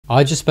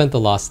I just spent the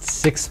last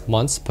 6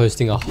 months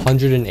posting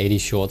 180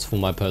 shorts for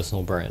my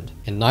personal brand,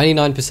 and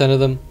 99% of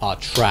them are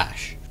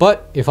trash.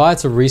 But if I had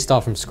to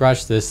restart from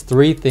scratch, there's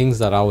 3 things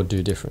that I would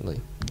do differently.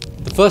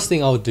 The first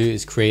thing I would do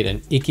is create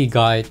an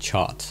Ikigai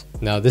chart.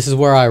 Now this is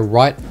where I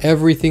write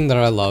everything that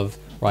I love,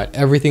 write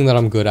everything that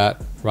I'm good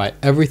at, write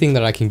everything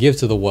that I can give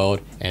to the world,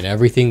 and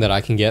everything that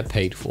I can get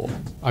paid for.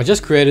 I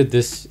just created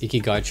this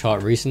Ikigai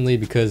chart recently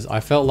because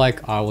I felt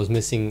like I was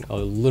missing a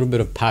little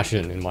bit of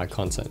passion in my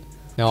content.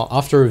 Now,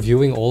 after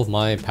reviewing all of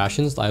my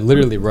passions, I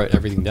literally wrote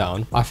everything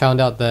down. I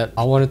found out that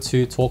I wanted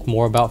to talk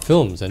more about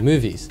films and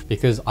movies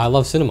because I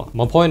love cinema.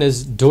 My point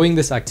is, doing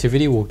this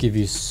activity will give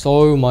you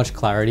so much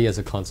clarity as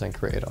a content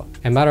creator.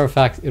 And matter of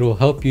fact, it will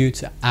help you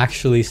to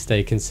actually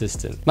stay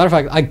consistent. Matter of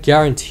fact, I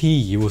guarantee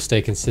you will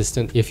stay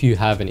consistent if you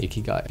have an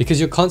Ikigai because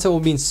your content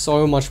will mean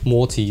so much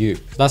more to you.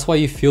 That's why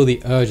you feel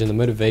the urge and the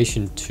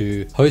motivation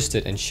to post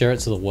it and share it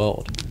to the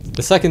world.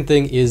 The second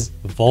thing is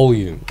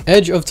volume.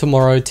 Edge of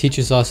Tomorrow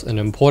teaches us an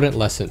important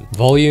lesson: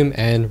 volume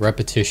and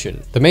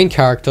repetition. The main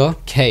character,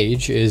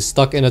 Cage, is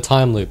stuck in a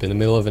time loop in the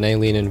middle of an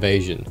alien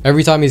invasion.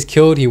 Every time he's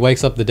killed, he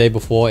wakes up the day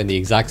before in the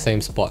exact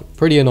same spot.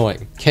 Pretty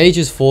annoying. Cage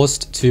is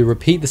forced to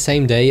repeat the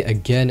same day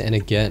again and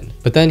again,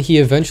 but then he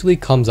eventually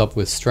comes up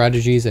with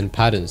strategies and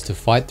patterns to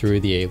fight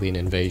through the alien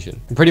invasion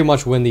and pretty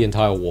much win the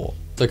entire war.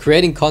 So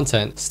creating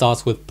content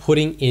starts with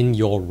putting in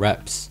your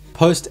reps.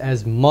 Post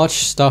as much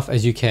stuff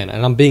as you can,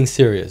 and I'm being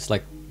serious,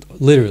 like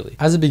literally.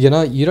 As a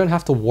beginner, you don't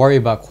have to worry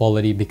about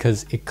quality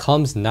because it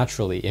comes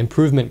naturally.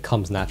 Improvement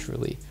comes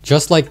naturally.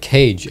 Just like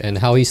Cage and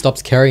how he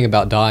stops caring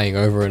about dying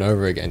over and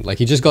over again. Like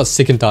he just got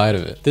sick and tired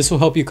of it. This will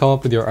help you come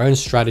up with your own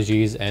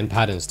strategies and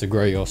patterns to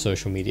grow your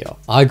social media.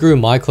 I grew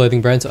my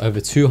clothing brand to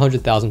over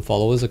 200,000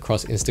 followers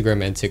across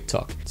Instagram and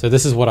TikTok. So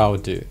this is what I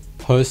would do.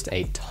 Post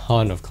a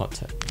ton of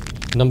content.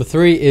 Number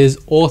 3 is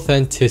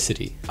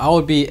authenticity. I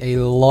would be a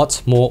lot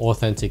more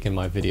authentic in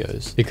my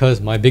videos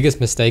because my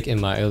biggest mistake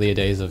in my earlier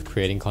days of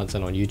creating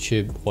content on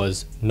YouTube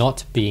was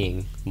not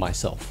being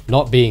myself,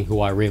 not being who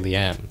I really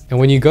am. And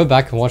when you go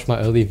back and watch my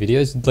early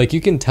videos, like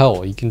you can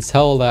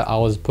tell that I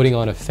was putting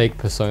on a fake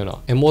persona.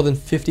 And more than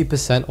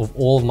 50% of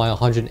all of my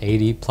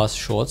 180 plus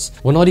shorts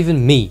were not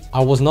even me.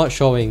 I was not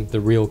showing the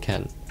real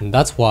Ken. And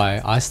that's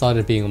why I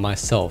started being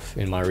myself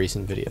in my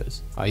recent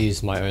videos. I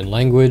used my own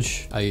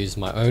language, I used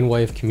my own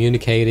way of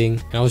communicating,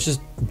 and I was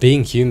just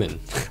being human.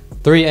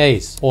 3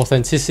 A's.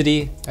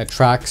 Authenticity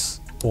attracts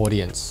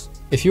audience.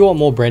 If you want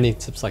more branding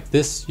tips like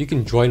this, you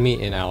can join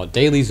me in our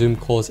daily Zoom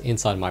calls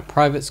inside my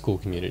private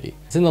Skool community.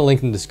 It's in the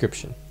link in the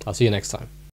description. I'll see you next time.